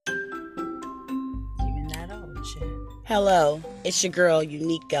Hello, it's your girl,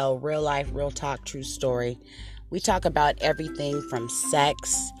 Unico, real life, real talk, true story. We talk about everything from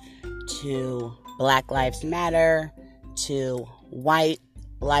sex to Black Lives Matter to White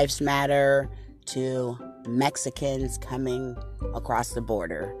Lives Matter to Mexicans coming across the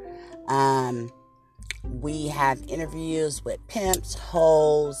border. We have interviews with pimps,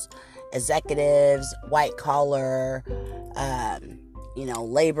 hoes, executives, white collar,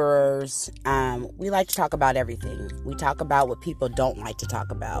 laborers. We like to talk about everything. We talk about what people don't like to talk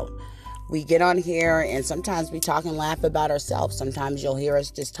about. We get on here and sometimes we talk and laugh about ourselves. Sometimes you'll hear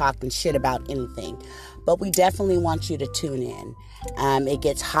us just talking shit about anything. But we definitely want you to tune in. It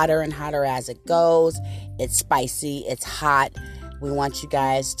gets hotter and hotter as it goes. It's spicy. It's hot. We want you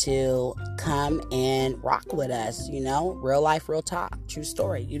guys to come and rock with us, real life, real talk, true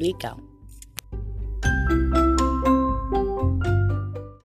story, Unico.